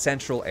like a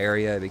central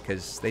area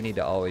because they need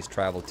to always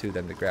travel to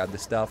them to grab the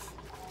stuff.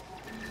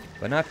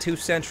 But not too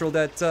central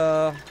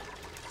that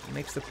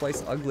makes the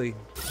place ugly.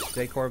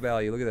 Decor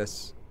value, look at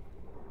this.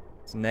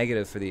 It's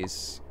negative for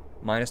these.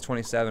 Minus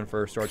 27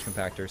 for storage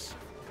compactors.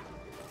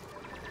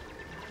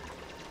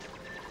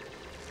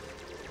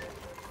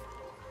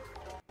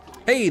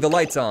 Hey, the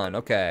light's on.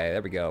 Okay,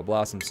 there we go.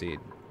 Blossom seed.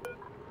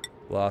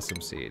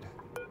 Blossom seed.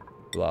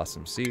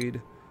 Blossom seed.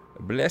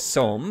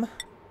 Blossom.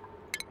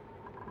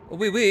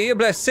 Oui,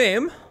 bless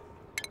him.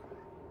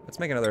 Let's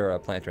make another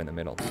planter in the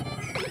middle.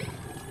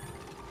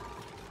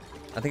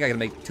 I think I can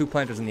make 2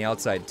 planters on the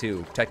outside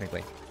too,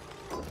 technically.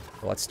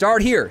 Well, let's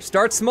start here.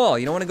 Start small.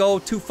 You don't want to go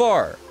too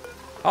far.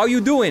 How you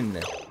doing?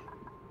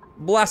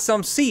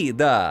 Blossom seed.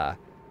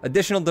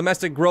 Additional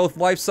domestic growth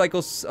life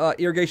cycle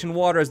irrigation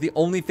water is the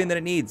only thing that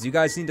it needs. You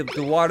guys need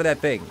to water that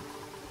thing.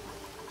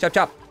 Chop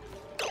chop.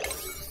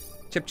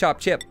 Chip chop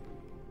chip.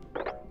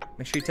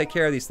 Make sure you take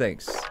care of these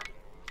things.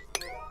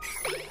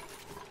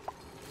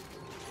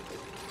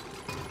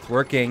 It's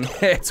working.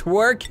 It's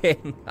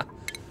working.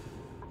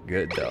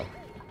 Good though.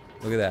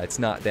 Look at that, it's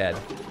not dead.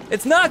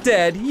 It's not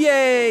dead,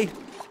 yay!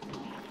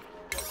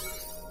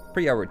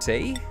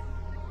 Priority,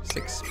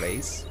 6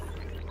 space.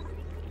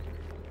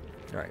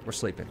 All right, we're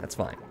sleeping, that's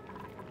fine.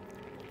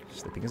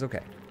 Sleeping is okay.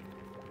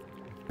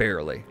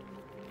 Barely.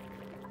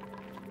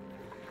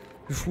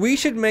 We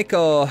should make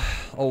a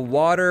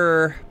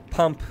water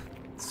pump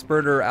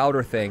spurter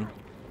outer thing.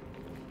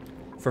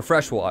 for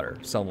fresh water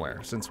somewhere,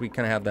 since we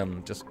kind of have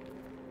them just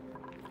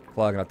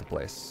clogging up the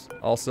place.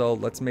 Also,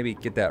 let's maybe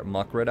get that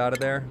muckrat out of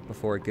there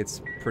before it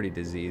gets pretty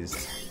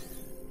diseased.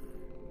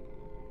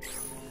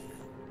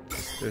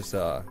 There's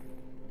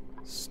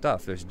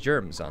stuff, there's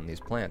germs on these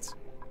plants.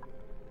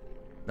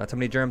 Not too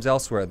many germs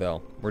elsewhere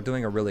though. We're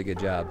doing a really good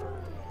job.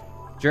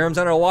 Germs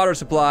on our water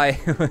supply.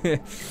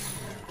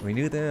 We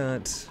knew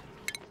that.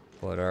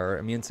 But our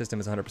immune system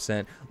is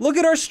 100%. Look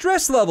at our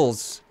stress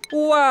levels!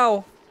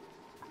 Wow!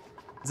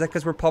 Is that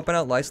because we're pumping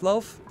out lice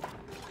loaf?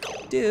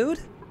 Dude.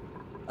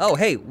 Oh,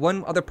 hey,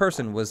 one other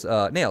person was,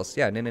 nails.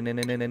 Yeah,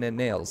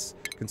 nails.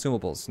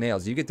 Consumables,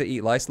 nails. You get to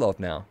eat lice loaf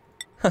now.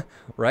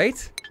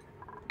 Right?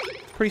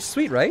 Pretty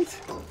sweet,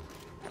 right?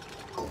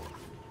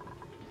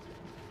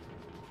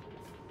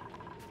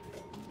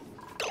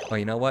 Oh,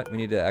 you know what? We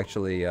need to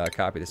actually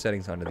copy the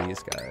settings onto these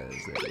guys.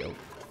 There we go.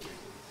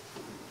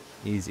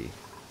 Easy.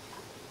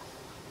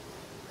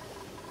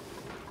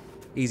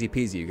 Easy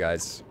peasy, you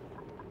guys.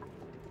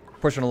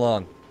 Pushing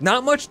along.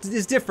 Not much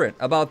is different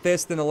about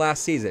this than the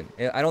last season.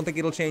 I don't think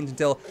it'll change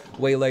until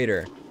way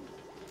later.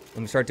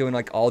 When we start doing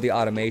like all the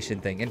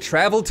automation thing. And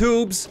travel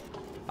tubes!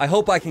 I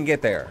hope I can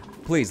get there.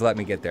 Please let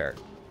me get there.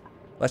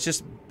 Let's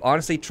just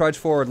honestly trudge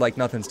forward like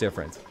nothing's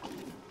different.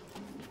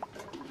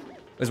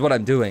 Is what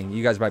I'm doing.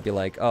 You guys might be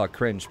like, oh,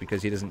 cringe,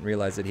 because he doesn't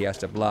realize that he has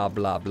to blah,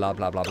 blah, blah,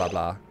 blah, blah, blah,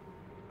 blah.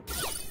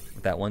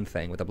 With that one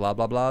thing, with the blah,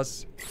 blah,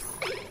 blahs.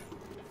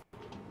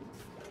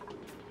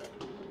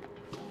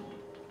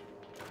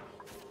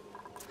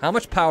 How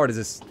much power does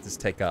this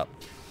take up?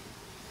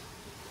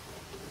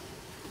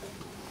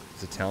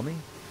 Does it tell me?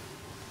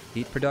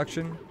 Heat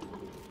production?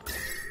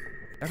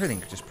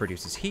 Everything just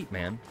produces heat,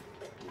 man.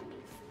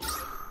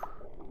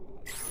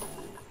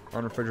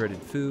 Unrefrigerated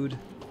food.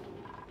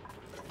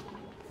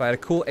 If I had a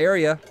cool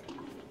area,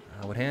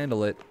 I would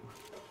handle it.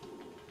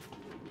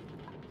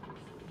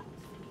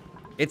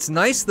 It's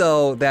nice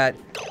though that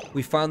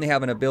we finally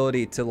have an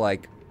ability to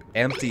like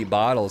empty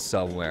bottles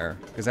somewhere.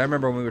 Because I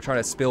remember when we were trying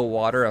to spill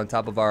water on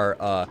top of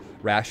our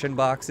ration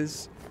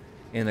boxes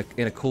in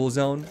a cool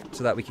zone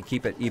so that we could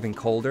keep it even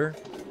colder.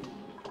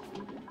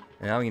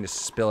 And now we can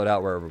just spill it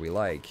out wherever we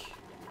like.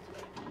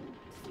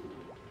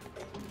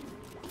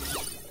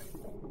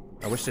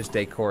 I wish this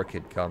decor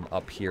could come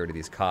up here to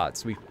these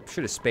cots. We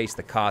should have spaced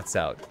the cots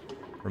out.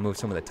 Remove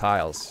some of the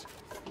tiles.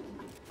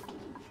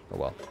 Oh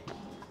well.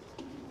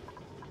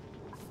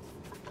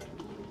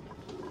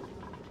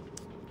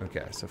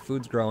 Okay, so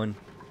food's growing.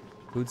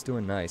 Food's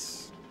doing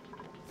nice.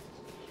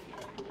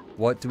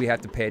 What do we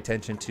have to pay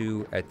attention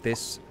to at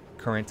this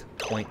current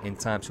point in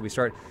time? Should we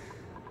start...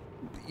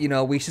 You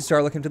know, we should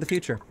start looking to the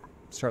future.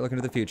 Start looking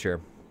to the future.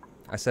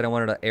 I said I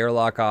wanted to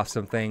airlock off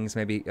some things,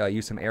 maybe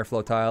use some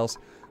airflow tiles.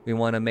 We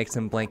want to make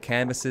some blank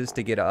canvases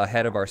to get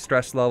ahead of our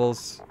stress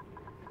levels.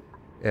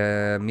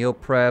 Meal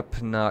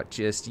prep, not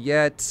just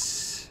yet.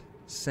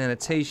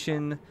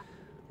 Sanitation.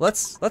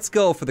 Let's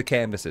go for the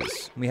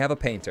canvases. We have a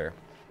painter.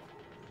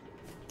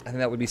 I think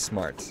that would be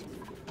smart.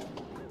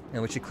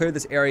 And we should clear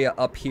this area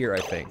up here, I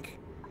think.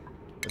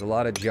 There's a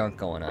lot of junk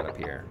going on up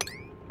here.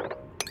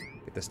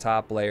 Get this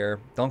top layer.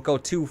 Don't go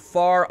too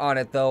far on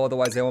it, though,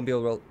 otherwise they won't be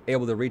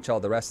able to reach all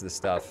the rest of the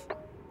stuff.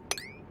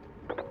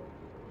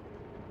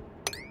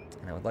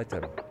 And I would like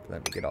for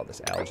them to get all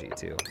this algae,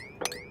 too.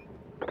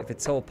 If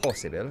it's all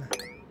possible.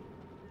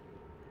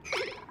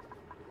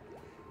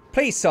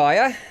 Please,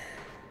 sire.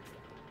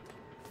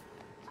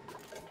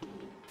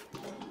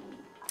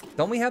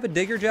 Don't we have a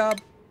digger job?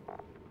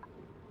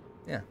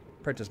 Yeah,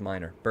 apprentice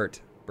miner.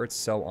 Bert's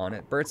so on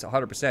it. Bert's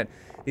 100%.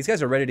 These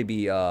guys are ready to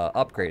be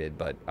upgraded,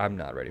 but I'm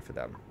not ready for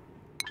them.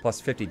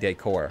 Plus 50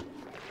 decor.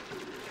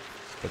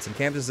 Put some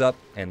canvases up,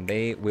 and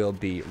they will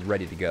be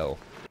ready to go.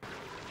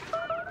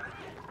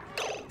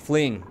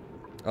 Fleeing.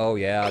 Oh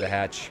yeah, the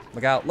hatch.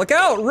 Look out! Look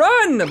out!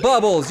 Run,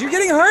 Bubbles! You're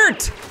getting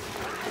hurt!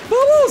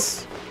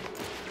 Bubbles!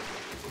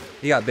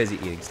 He got busy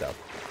eating stuff.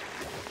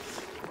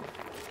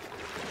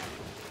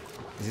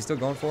 Is he still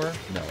going for her?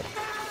 No.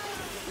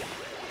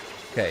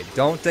 Okay,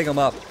 don't dig him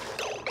up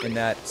in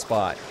that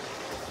spot.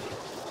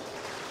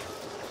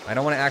 I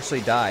don't want to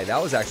actually die.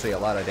 That was actually a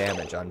lot of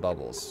damage on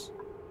Bubbles.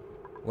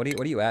 What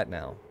are you at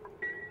now?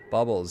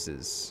 Bubbles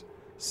is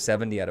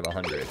 70 out of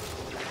 100.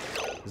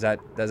 Is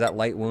that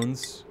light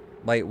wounds?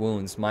 Light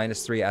wounds,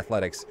 -3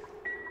 athletics.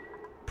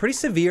 Pretty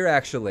severe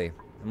actually.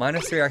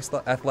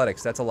 -3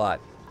 athletics, that's a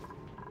lot.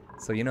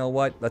 So you know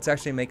what? Let's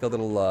actually make a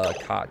little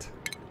cot.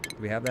 Do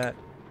we have that?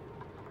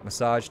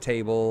 Massage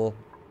table,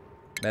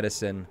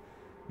 medicine,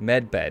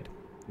 med bed.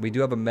 We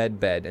do have a med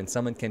bed, and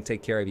someone can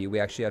take care of you. We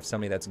actually have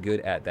somebody that's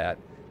good at that.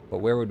 But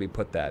where would we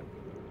put that?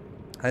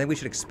 I think we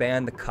should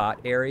expand the cot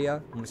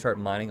area when we start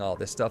mining all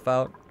this stuff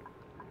out.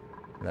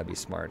 That'd be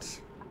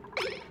smart.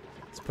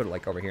 Let's put it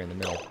like over here in the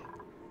middle.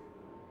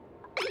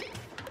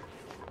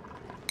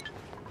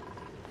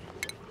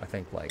 I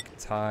think like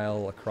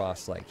tile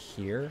across like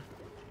here.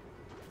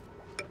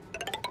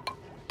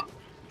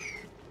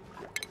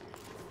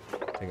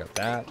 Dig up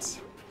that.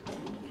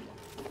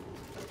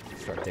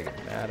 Start digging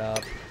that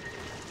up.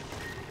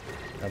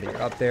 Now that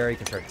you're up there, you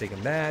can start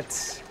digging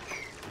that.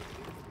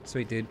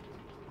 Sweet, dude.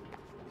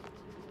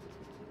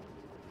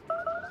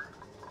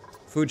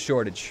 Food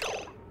shortage.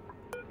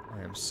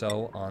 I am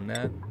so on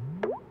that.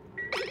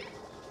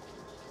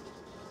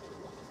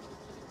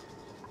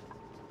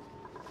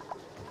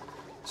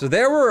 So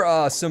there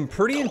were some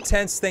pretty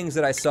intense things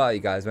that I saw, you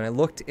guys, when I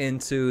looked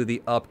into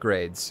the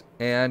upgrades.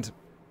 And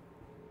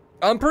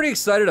I'm pretty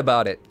excited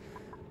about it.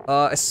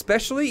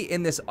 Especially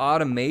in this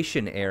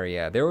automation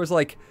area. There were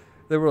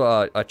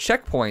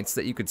checkpoints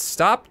that you could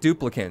stop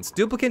duplicants.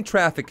 Duplicant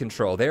traffic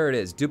control. There it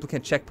is.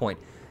 Duplicant checkpoint.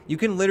 You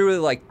can literally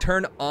like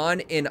turn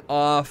on and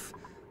off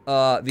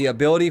the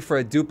ability for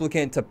a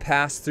duplicant to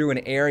pass through an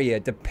area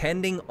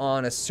depending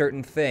on a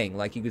certain thing.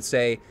 Like you could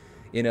say,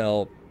 you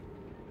know,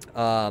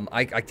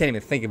 I can't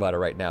even think about it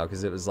right now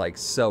because it was like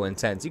so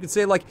intense. You could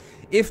say like,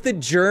 if the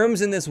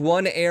germs in this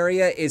one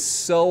area is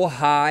so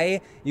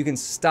high, you can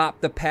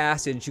stop the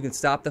passage, you can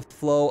stop the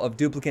flow of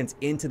duplicants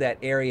into that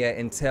area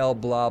until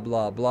blah,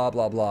 blah, blah,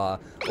 blah, blah.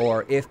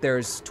 Or if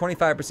there's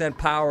 25%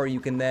 power, you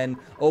can then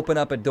open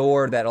up a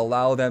door that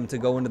allow them to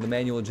go into the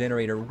manual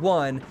generator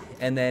 1.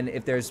 And then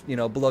if there's, you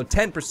know, below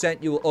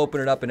 10%, you will open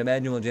it up in a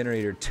manual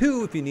generator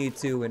 2 if you need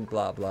to, and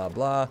blah, blah,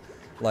 blah.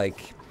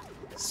 Like,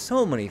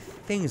 so many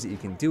things that you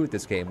can do with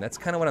this game. That's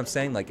kind of what I'm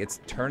saying. Like, it's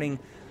turning,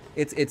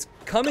 it's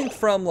coming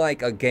from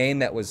like a game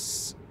that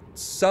was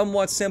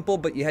somewhat simple,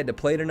 but you had to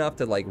play it enough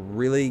to like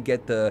really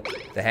get the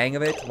hang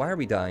of it. Why are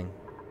we dying?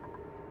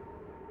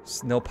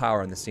 There's no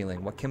power in the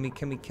ceiling. What can we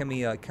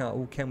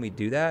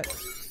do that?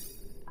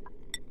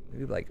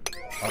 Maybe like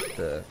up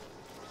the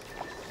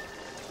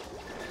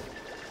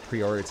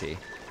priority.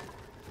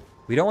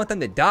 We don't want them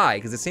to die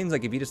because it seems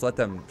like if you just let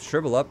them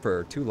shrivel up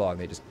for too long,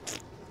 they just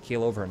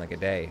keel over in like a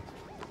day.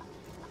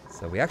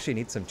 So we actually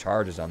need some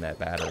charges on that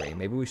battery.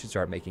 Maybe we should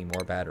start making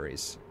more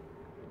batteries.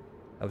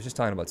 I was just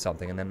talking about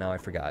something and then now I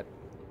forgot.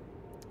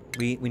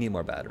 We need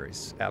more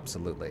batteries,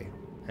 absolutely.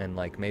 And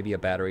like maybe a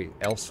battery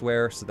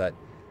elsewhere so that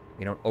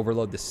we don't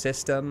overload the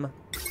system.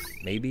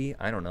 Maybe,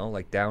 I don't know,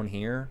 like down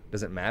here.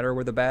 Does it matter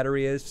where the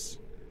battery is?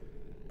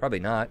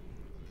 Probably not.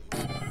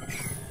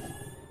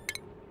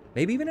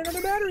 Maybe even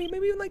another battery,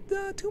 maybe even like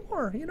 2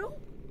 more, you know?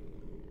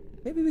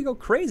 Maybe we go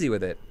crazy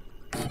with it.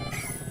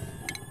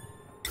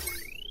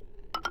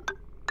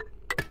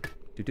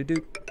 Do.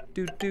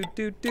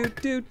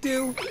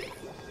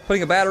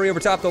 Putting a battery over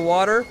top of the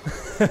water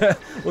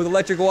with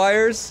electric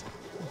wires.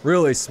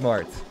 Really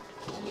smart.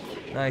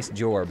 Nice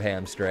jorb,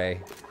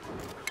 Hamstray.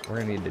 We're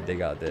gonna need to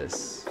dig out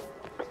this.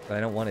 But I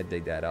don't want to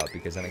dig that out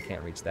because then I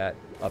can't reach that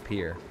up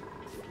here.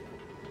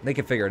 They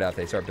can figure it out if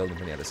they start building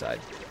from the other side.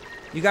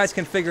 You guys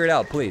can figure it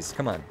out, please.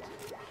 Come on.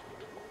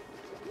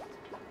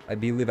 I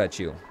believe at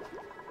you.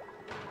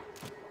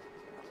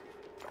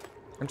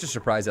 I'm just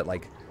surprised that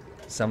like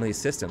some of these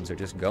systems are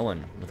just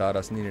going without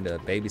us needing to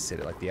babysit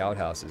it, like the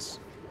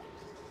outhouses.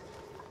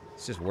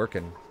 It's just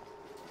working.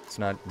 It's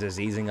not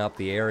diseasing up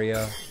the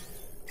area.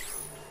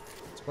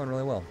 It's going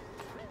really well.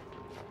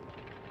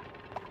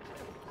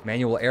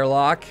 Manual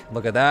airlock.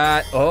 Look at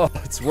that. Oh,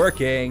 it's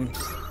working.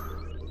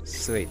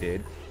 Sweet,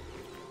 dude.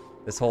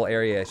 This whole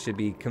area should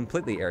be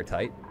completely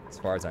airtight, as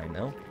far as I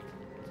know.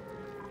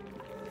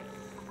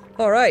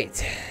 All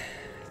right.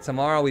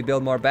 Tomorrow we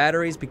build more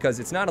batteries because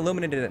it's not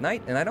illuminated at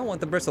night and I don't want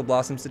the bristle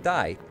blossoms to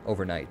die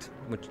overnight,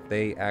 which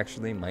they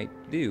actually might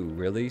do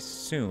really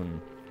soon.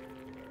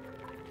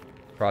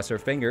 Cross our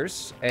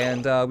fingers,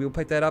 and we will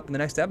pick that up in the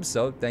next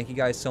episode. Thank you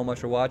guys so much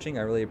for watching.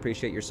 I really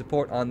appreciate your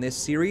support on this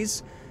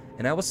series,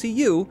 and I will see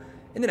you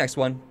in the next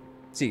one.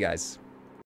 See you guys.